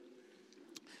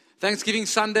Thanksgiving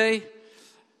Sunday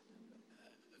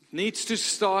needs to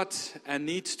start and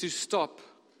needs to stop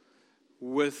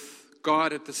with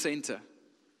God at the center.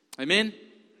 Amen?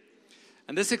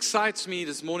 And this excites me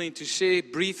this morning to share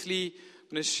briefly.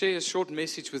 I'm going to share a short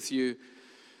message with you.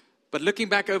 But looking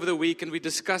back over the week, and we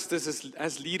discussed this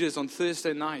as leaders on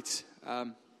Thursday night,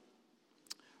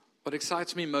 what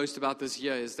excites me most about this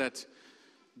year is that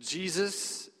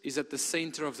Jesus is at the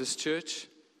center of this church.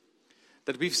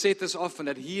 That we've said this often,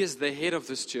 that He is the head of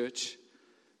this church.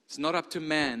 It's not up to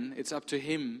man, it's up to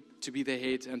Him to be the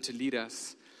head and to lead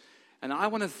us. And I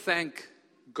want to thank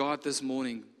God this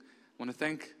morning. I want to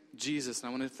thank Jesus, and I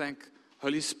want to thank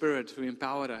Holy Spirit who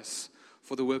empowered us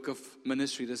for the work of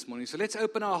ministry this morning. So let's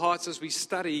open our hearts as we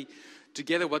study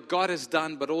together what God has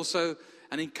done, but also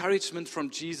an encouragement from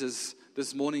Jesus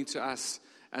this morning to us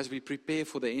as we prepare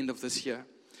for the end of this year.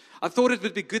 I thought it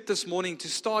would be good this morning to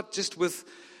start just with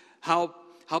how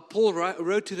Paul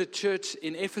wrote to the church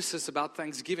in Ephesus about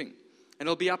Thanksgiving. And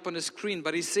it'll be up on the screen.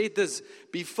 But he said this: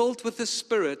 be filled with the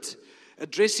Spirit,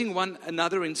 addressing one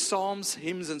another in psalms,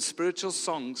 hymns, and spiritual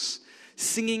songs,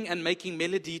 singing and making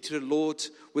melody to the Lord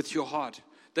with your heart.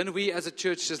 Don't we as a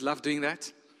church just love doing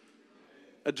that?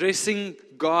 Addressing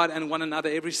God and one another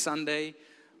every Sunday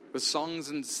with songs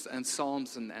and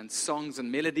psalms and songs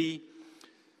and melody.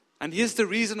 And here's the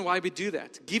reason why we do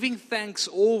that. Giving thanks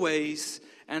always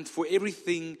and for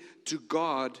everything to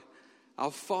God,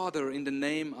 our Father, in the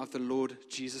name of the Lord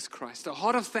Jesus Christ. The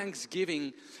heart of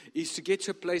thanksgiving is to get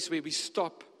to a place where we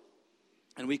stop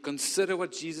and we consider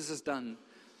what Jesus has done.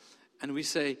 And we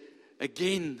say,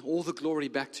 again, all the glory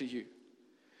back to you.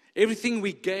 Everything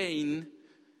we gain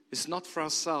is not for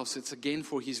ourselves, it's again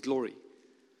for His glory.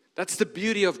 That's the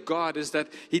beauty of God, is that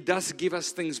He does give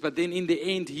us things, but then in the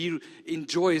end, He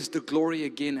enjoys the glory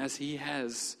again as He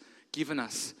has given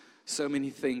us so many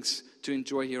things to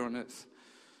enjoy here on earth.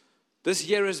 This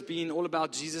year has been all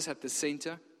about Jesus at the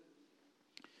center.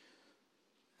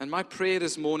 And my prayer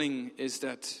this morning is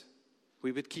that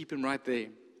we would keep Him right there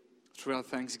throughout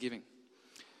Thanksgiving.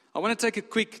 I want to take a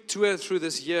quick tour through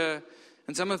this year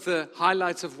and some of the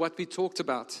highlights of what we talked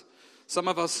about. Some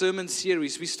of our sermon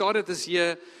series. We started this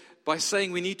year by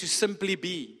saying we need to simply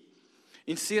be.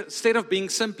 Instead of being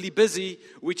simply busy,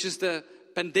 which is the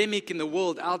pandemic in the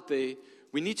world out there,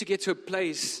 we need to get to a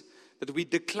place that we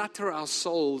declutter our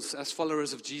souls as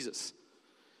followers of Jesus.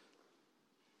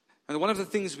 And one of the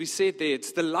things we said there,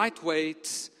 it's the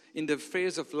lightweights in the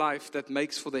affairs of life that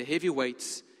makes for the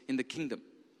heavyweights in the kingdom.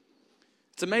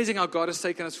 It's amazing how God has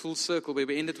taken us full circle where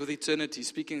we ended with eternity,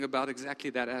 speaking about exactly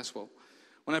that as well.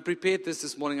 When I prepared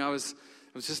this morning, I was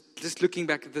just looking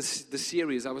back at the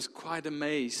series. I was quite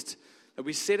amazed that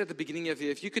we said at the beginning of the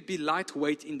year, if you could be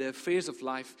lightweight in the affairs of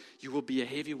life, you will be a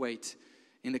heavyweight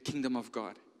in the kingdom of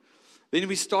God. Then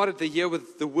we started the year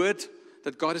with the word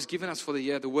that God has given us for the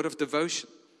year, the word of devotion.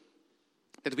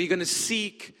 That we're going to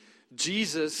seek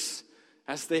Jesus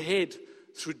as the head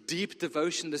through deep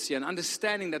devotion this year. And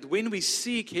understanding that when we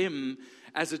seek Him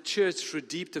as a church through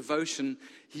deep devotion,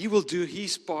 He will do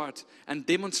His part and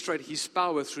demonstrate His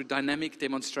power through dynamic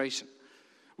demonstration.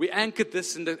 We anchored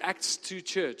this in the Acts 2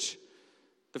 church.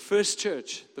 The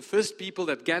first people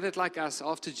that gathered like us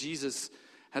after Jesus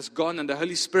has gone and the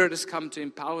Holy Spirit has come to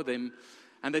empower them,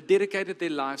 and they dedicated their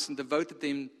lives and devoted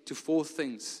them to 4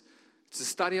 things. It's the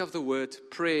study of the Word,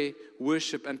 prayer,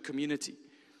 worship, and community.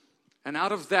 And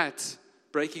out of that,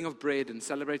 breaking of bread and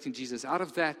celebrating Jesus, out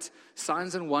of that,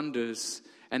 signs and wonders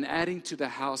and adding to the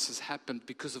house has happened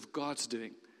because of God's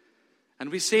doing. And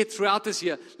we said throughout this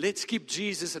year, let's keep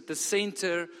Jesus at the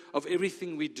center of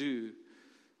everything we do.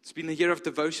 It's been a year of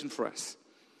devotion for us.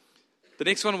 The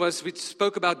next one was, we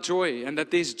spoke about joy, and that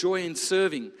there's joy in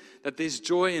serving, that there's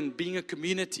joy in being a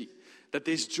community, that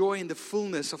there's joy in the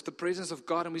fullness of the presence of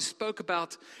God. And we spoke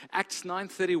about Acts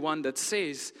 9:31 that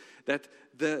says that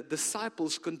the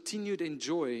disciples continued in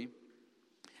joy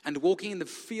and walking in the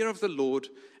fear of the Lord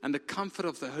and the comfort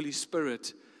of the Holy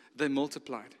Spirit, they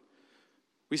multiplied.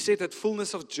 We said that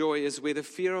fullness of joy is where the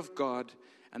fear of God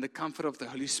and the comfort of the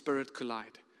Holy Spirit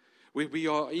collide. Where we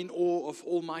are in awe of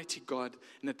Almighty God,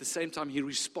 and at the same time He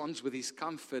responds with His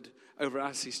comfort over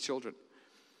us, His children.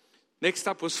 Next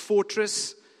up was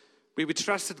Fortress, where we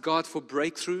trusted God for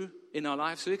breakthrough in our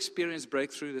lives. We experienced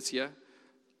breakthrough this year.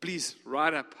 Please,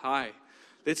 right up high.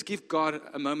 Let's give God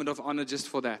a moment of honor just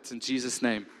for that, in Jesus'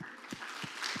 name.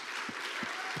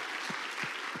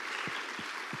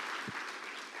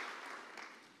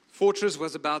 Fortress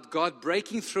was about God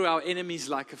breaking through our enemies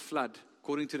like a flood,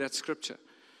 according to that scripture.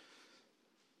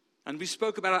 And we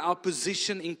spoke about our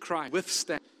position in Christ,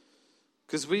 withstand.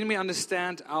 Because when we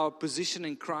understand our position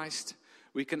in Christ,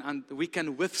 we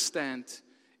can withstand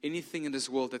anything in this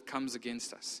world that comes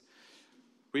against us.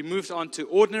 We moved on to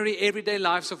ordinary, everyday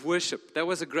lives of worship. That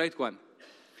was a great one.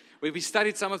 Where we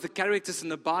studied some of the characters in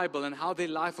the Bible and how their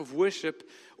life of worship,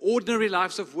 ordinary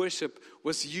lives of worship,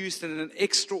 was used in an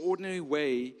extraordinary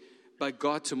way by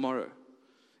God tomorrow.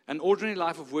 An ordinary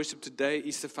life of worship today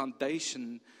is the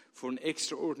foundation for an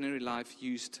extraordinary life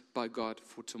used by God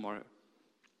for tomorrow.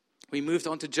 We moved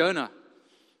on to Jonah.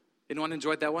 Anyone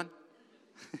enjoyed that one?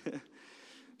 We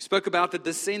spoke about the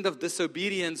descent of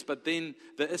disobedience, but then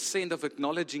the ascent of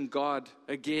acknowledging God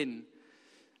again.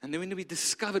 And then when we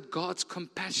discovered God's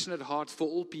compassionate heart for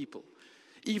all people,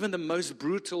 even the most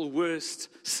brutal, worst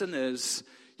sinners,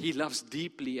 He loves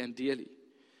deeply and dearly.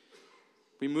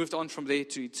 We moved on from there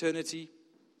to eternity.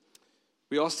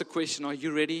 We asked the question, are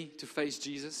you ready to face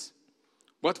Jesus?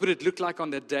 What would it look like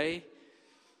on that day?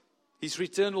 His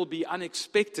return will be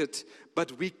unexpected,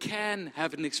 but we can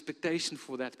have an expectation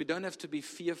for that. We don't have to be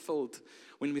fear-filled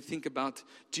when we think about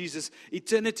Jesus.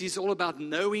 Eternity is all about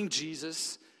knowing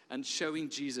Jesus and showing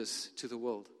Jesus to the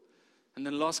world. And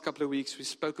then the last couple of weeks, we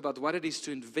spoke about what it is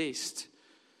to invest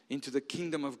into the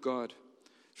kingdom of God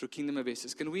through Kingdom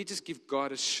Investors. Can we just give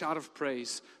God a shout of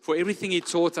praise for everything He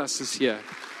taught us this year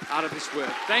out of His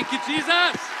Word? Thank you,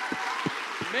 Jesus.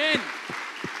 Amen.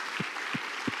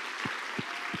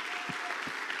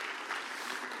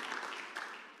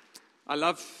 I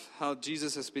love how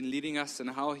Jesus has been leading us and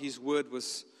how His Word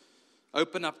was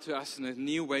opened up to us in a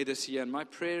new way this year. And my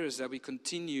prayer is that we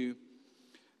continue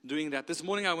doing that. This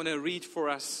morning I want to read for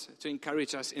us to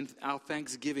encourage us in our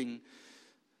Thanksgiving.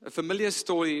 A familiar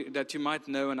story that you might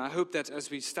know, and I hope that as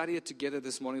we study it together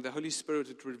this morning, the Holy Spirit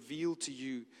would reveal to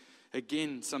you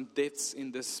again some depths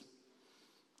in this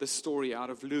story out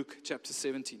of Luke chapter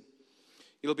 17.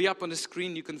 It'll be up on the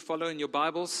screen. You can follow in your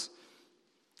Bibles.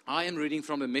 I am reading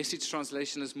from the Message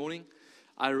translation this morning.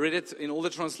 I read it in all the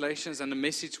translations, and the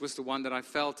Message was the one that I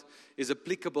felt is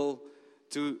applicable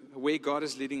to where God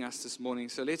is leading us this morning.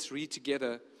 So let's read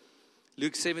together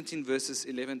Luke 17 verses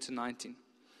 11 to 19.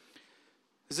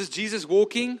 This is Jesus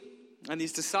walking, and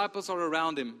His disciples are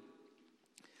around Him.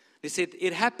 They said,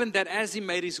 it happened that as He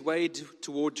made His way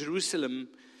toward Jerusalem,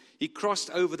 He crossed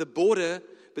over the border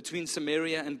between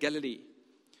Samaria and Galilee.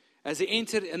 As He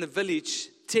entered in the village,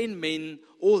 10 men,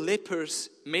 all lepers,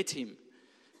 met Him.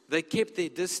 They kept their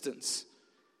distance,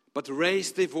 but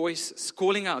raised their voices,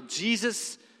 calling out,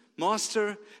 Jesus,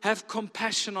 Master, have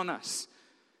compassion on us.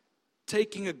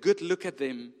 Taking a good look at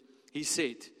them, He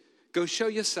said, go show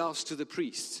yourselves to the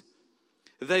priests.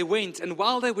 They went, and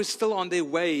while they were still on their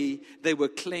way, they were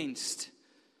cleansed.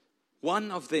 One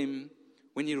of them,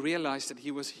 when he realized that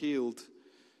he was healed,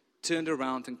 turned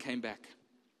around and came back,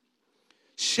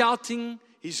 shouting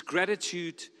his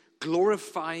gratitude,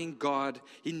 glorifying God.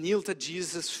 He kneeled at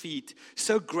Jesus' feet,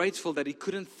 so grateful that he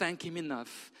couldn't thank Him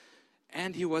enough.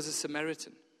 And he was a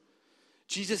Samaritan.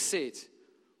 Jesus said,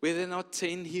 were there not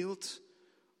 10 healed?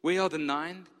 Where are the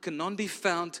 9? Can none be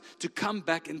found to come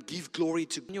back and give glory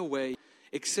to your way,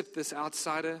 except this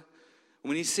outsider?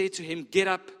 When He said to him, get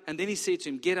up, and then He said to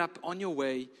him, get up on your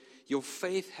way. Your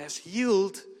faith has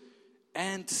healed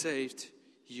and saved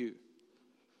you.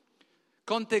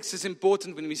 Context is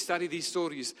important when we study these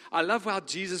stories. I love how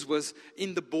Jesus was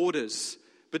in the borders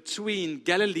between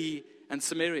Galilee and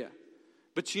Samaria,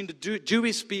 between the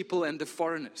Jewish people and the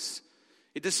foreigners.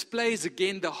 It displays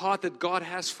again the heart that God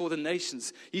has for the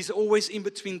nations. He's always in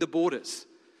between the borders.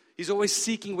 He's always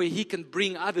seeking where He can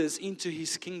bring others into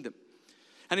His kingdom.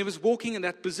 And He was walking in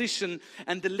that position,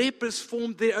 and the lepers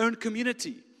formed their own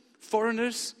community,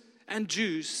 foreigners and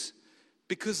Jews,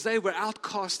 because they were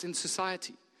outcast in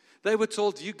society. They were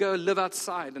told, you go live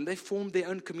outside, and they formed their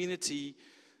own community.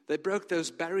 They broke those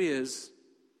barriers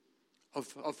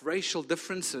of racial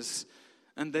differences,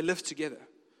 and they lived together.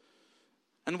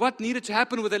 And what needed to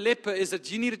happen with a leper is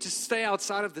that you needed to stay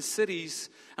outside of the cities,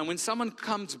 and when someone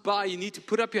comes by, you need to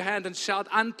put up your hand and shout,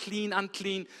 unclean,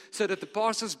 unclean, so that the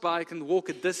passers-by can walk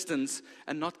a distance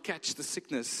and not catch the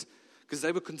sickness, because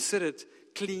they were considered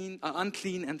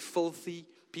unclean and filthy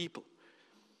people.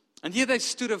 And here they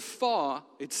stood afar,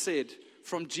 it said,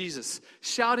 from Jesus,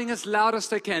 shouting as loud as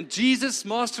they can, Jesus,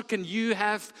 Master, can you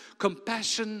have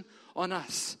compassion on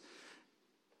us?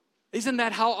 Isn't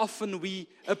that how often we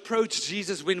approach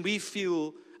Jesus when we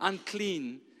feel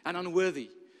unclean and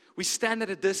unworthy? We stand at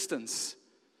a distance.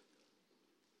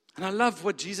 And I love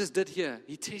what Jesus did here.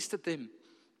 He tested them.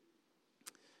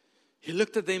 He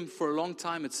looked at them for a long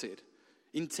time, it said,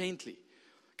 intently.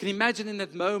 Can you imagine in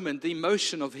that moment the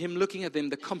emotion of Him looking at them,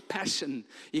 the compassion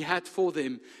He had for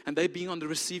them, and they being on the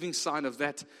receiving side of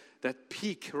that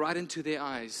peek right into their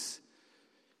eyes.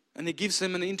 And He gives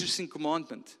them an interesting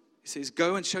commandment. He says,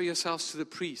 go and show yourselves to the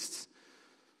priests.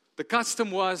 The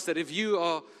custom was that if you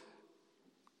are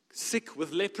sick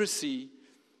with leprosy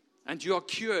and you are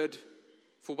cured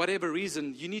for whatever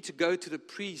reason, you need to go to the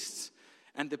priests,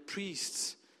 and the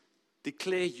priests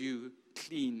declare you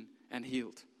clean and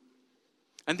healed.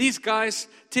 And these guys,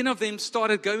 10 of them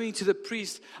started going to the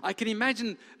priest. I can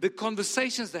imagine the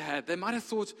conversations they had. They might have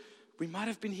thought, we might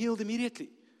have been healed immediately.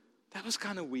 That was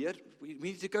kind of weird. We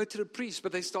need to go to the priest.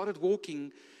 But they started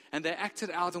walking, and they acted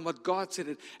out on what God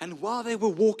said. And while they were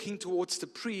walking towards the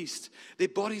priest, their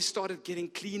bodies started getting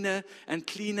cleaner and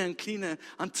cleaner and cleaner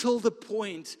until the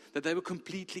point that they were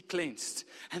completely cleansed.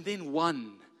 And then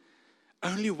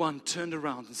only one turned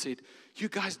around and said, you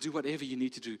guys do whatever you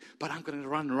need to do, but I'm going to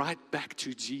run right back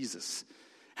to Jesus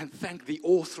and thank the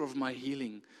author of my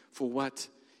healing for what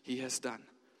he has done.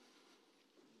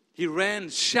 He ran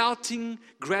shouting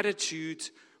gratitude,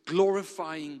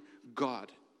 glorifying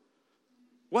God.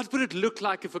 What would it look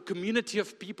like if a community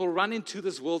of people run into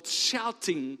this world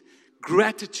shouting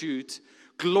gratitude,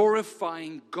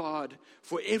 glorifying God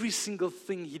for every single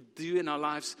thing He'd do in our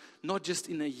lives, not just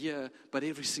in a year, but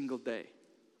every single day?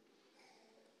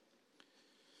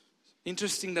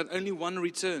 Interesting that only one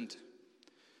returned.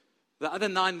 The other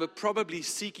 9 were probably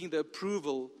seeking the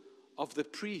approval of the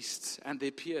priests and their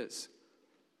peers.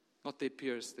 Not their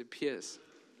peers, their peers.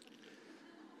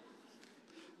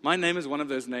 My name is one of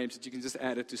those names that you can just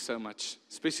add it to so much,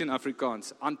 especially in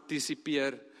Afrikaans.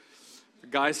 Anticipeer. The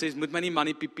guy says, "Moet my nie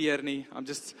manipuleer nie."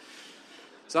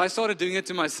 So I started doing it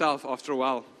to myself after a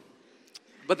while.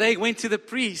 But they went to the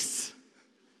priests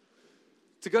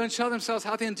to go and show themselves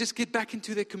out there and just get back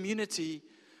into their community.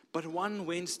 But one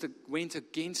went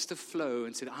against the flow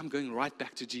and said, I'm going right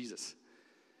back to Jesus.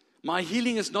 My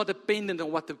healing is not dependent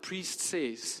on what the priest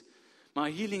says.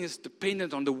 My healing is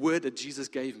dependent on the word that Jesus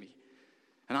gave me.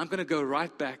 And I'm going to go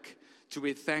right back to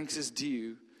where thanks is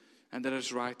due, and that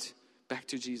is right back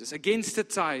to Jesus. Against the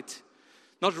tide,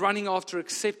 not running after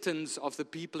acceptance of the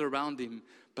people around him,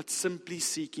 but simply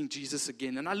seeking Jesus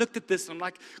again. And I looked at this and I'm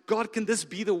like, God, can this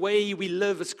be the way we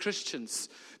live as Christians?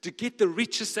 To get the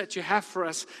riches that you have for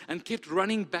us and kept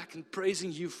running back and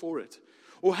praising you for it?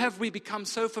 Or have we become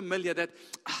so familiar that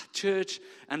church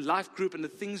and life group and the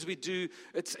things we do,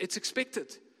 it's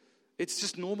expected. It's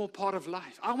just normal part of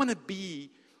life. I want to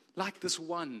be like this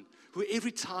one who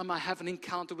every time I have an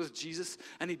encounter with Jesus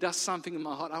and he does something in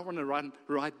my heart, I want to run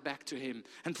right back to him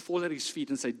and fall at his feet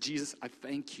and say, Jesus, I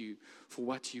thank you for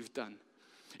what you've done.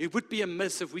 It would be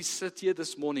amiss if we sit here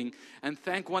this morning and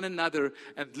thank one another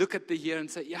and look at the year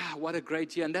and say, yeah, what a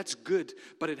great year. And that's good,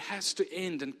 but it has to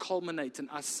end and culminate in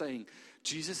us saying,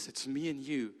 Jesus, it's me and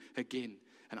you again.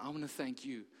 And I want to thank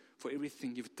you for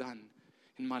everything you've done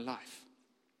in my life.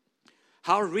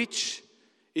 How rich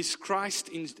is Christ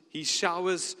in his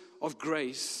showers of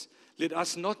grace. Let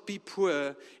us not be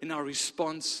poor in our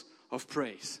response of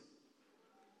praise.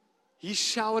 He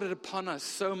showered it upon us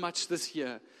so much this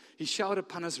year. He showered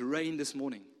upon us rain this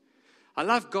morning. I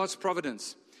love God's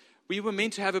providence. We were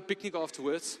meant to have a picnic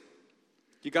afterwards.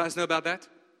 You guys know about that?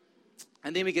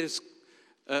 And then we get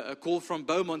a call from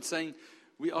Beaumont saying,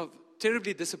 we are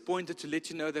terribly disappointed to let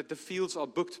you know that the fields are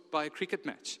booked by a cricket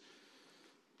match.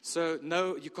 So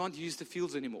no, you can't use the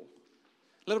fields anymore.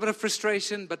 A little bit of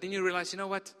frustration, but then you realize, you know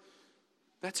what?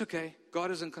 That's okay.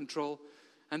 God is in control.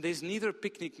 And there's neither a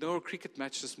picnic nor a cricket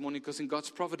match this morning because in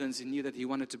God's providence, he knew that he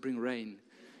wanted to bring rain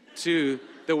to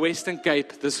the Western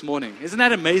Cape this morning. Isn't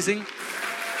that amazing?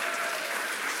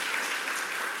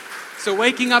 So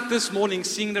waking up this morning,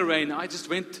 seeing the rain, I just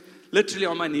went literally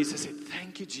on my knees. I said,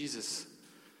 thank you, Jesus.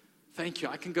 Thank you.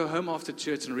 I can go home after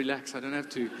church and relax. I don't have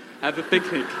to have a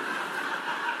picnic.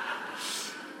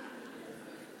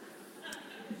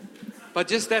 But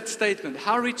just that statement,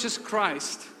 how rich is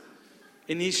Christ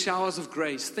in his showers of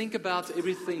grace? Think about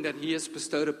everything that he has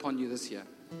bestowed upon you this year.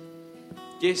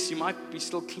 Yes, you might be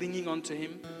still clinging on to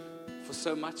him for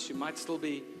so much. You might still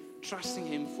be trusting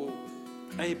him for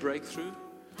a breakthrough.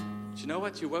 But you know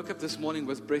what? You woke up this morning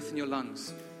with breath in your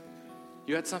lungs.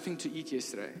 You had something to eat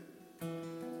yesterday.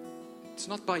 It's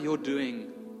not by your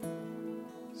doing.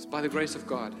 It's by the grace of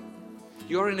God.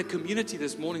 You are in a community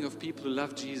this morning of people who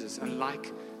love Jesus and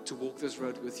like to walk this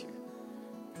road with you.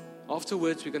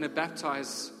 Afterwards, we're going to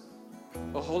baptize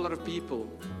a whole lot of people.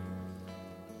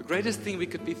 The greatest thing we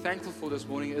could be thankful for this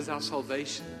morning is our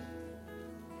salvation.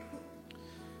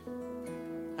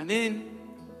 And then,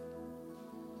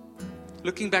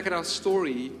 looking back at our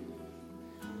story,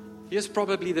 here's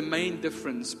probably the main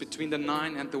difference between the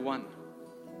 9 and the 1.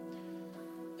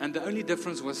 And the only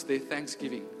difference was their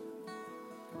thanksgiving.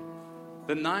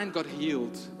 The 9 got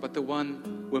healed, but the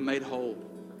 1 were made whole.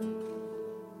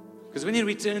 Because when he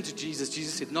returned to Jesus,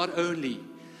 Jesus said, not only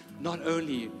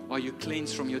are you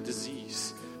cleansed from your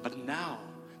disease, but now,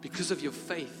 because of your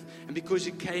faith and because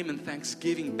you came in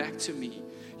thanksgiving back to me,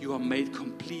 you are made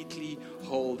completely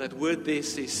whole. That word there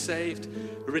says saved,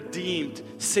 redeemed,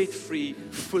 set free,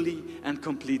 fully and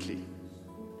completely.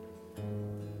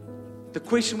 The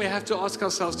question we have to ask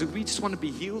ourselves, do we just want to be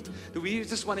healed? Do we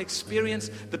just want to experience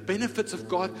the benefits of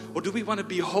God? Or do we want to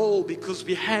be whole because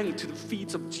we hang to the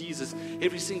feet of Jesus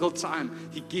every single time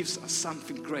He gives us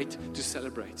something great to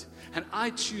celebrate? And I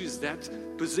choose that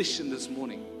position this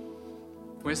morning.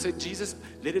 Where I say, Jesus,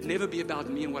 let it never be about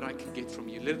me and what I can get from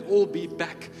you. Let it all be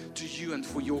back to you and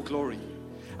for your glory.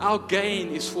 Our gain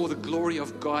is for the glory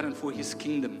of God and for His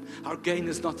kingdom. Our gain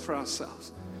is not for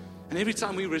ourselves. And every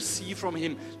time we receive from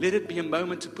Him, let it be a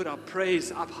moment to put our praise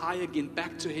up high again,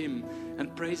 back to Him,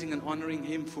 and praising and honoring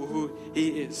Him for who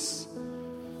He is.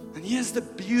 And here's the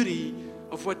beauty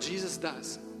of what Jesus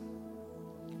does.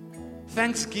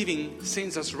 Thanksgiving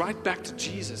sends us right back to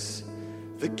Jesus,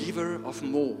 the giver of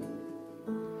more.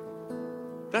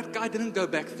 That guy didn't go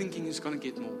back thinking he's going to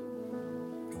get more.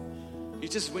 He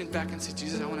just went back and said,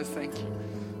 Jesus, I want to thank you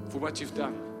for what you've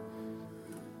done.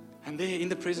 And there in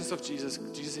the presence of Jesus,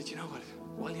 Jesus said, you know what?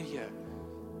 While you're here,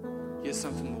 here's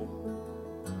something more.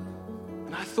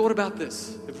 And I thought about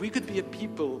this. If we could be a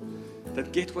people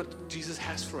that get what Jesus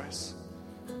has for us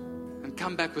and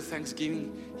come back with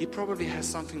thanksgiving, He probably has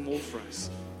something more for us.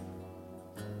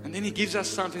 And then He gives us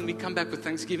something, we come back with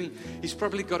thanksgiving, He's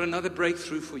probably got another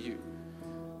breakthrough for you.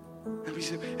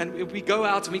 And we go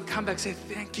out and we come back and say,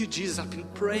 thank you, Jesus, I've been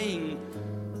praying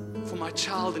for my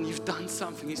child and you've done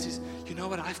something. He says, you know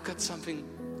what, I've got something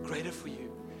greater for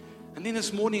you. And then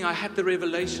this morning I had the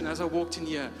revelation as I walked in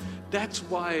here. That's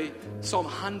why Psalm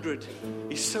 100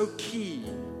 is so key.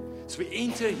 So we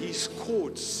enter His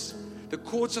courts, the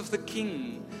courts of the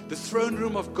King, the throne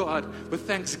room of God, with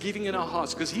thanksgiving in our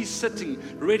hearts, because He's sitting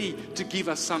ready to give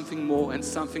us something more and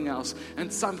something else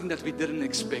and something that we didn't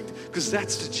expect, because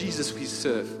that's the Jesus we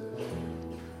serve.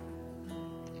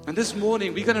 And this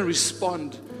morning we're going to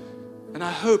respond, and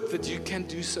I hope that you can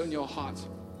do so in your heart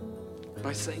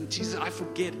by saying, Jesus, I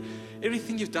forget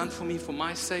everything you've done for me for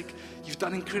my sake. You've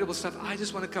done incredible stuff. I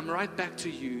just want to come right back to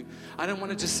you. I don't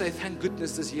want to just say, thank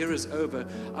goodness this year is over.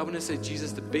 I want to say,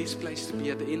 Jesus, the best place to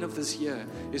be at the end of this year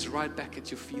is right back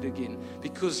at your feet again,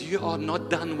 because you are not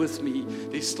done with me.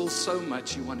 There's still so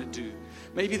much you want to do.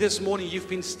 Maybe this morning you've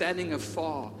been standing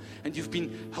afar and you've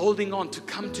been holding on to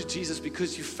come to Jesus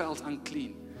because you felt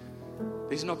unclean.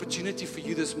 There's an opportunity for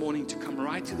you this morning to come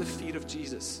right to the feet of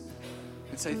Jesus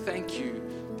and say thank you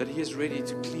that He is ready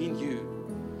to clean you.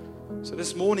 So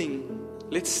this morning,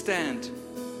 let's stand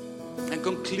and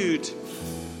conclude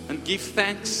and give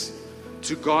thanks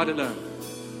to God alone.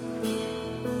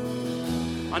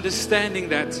 Understanding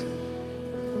that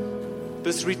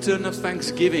this return of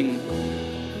thanksgiving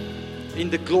in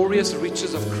the glorious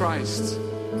riches of Christ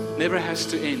never has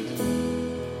to end.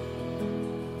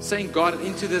 Saying, God,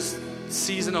 into this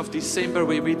season of December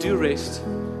where we do rest,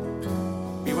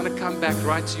 we want to come back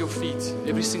right to your feet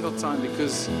every single time,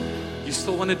 because you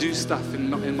still want to do stuff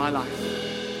in my life.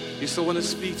 You still want to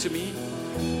speak to me.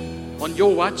 On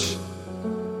your watch,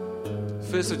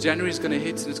 1st of January is going to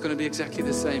hit and it's going to be exactly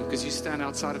the same, because you stand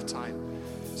outside of time.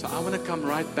 So I want to come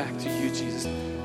right back to you, Jesus.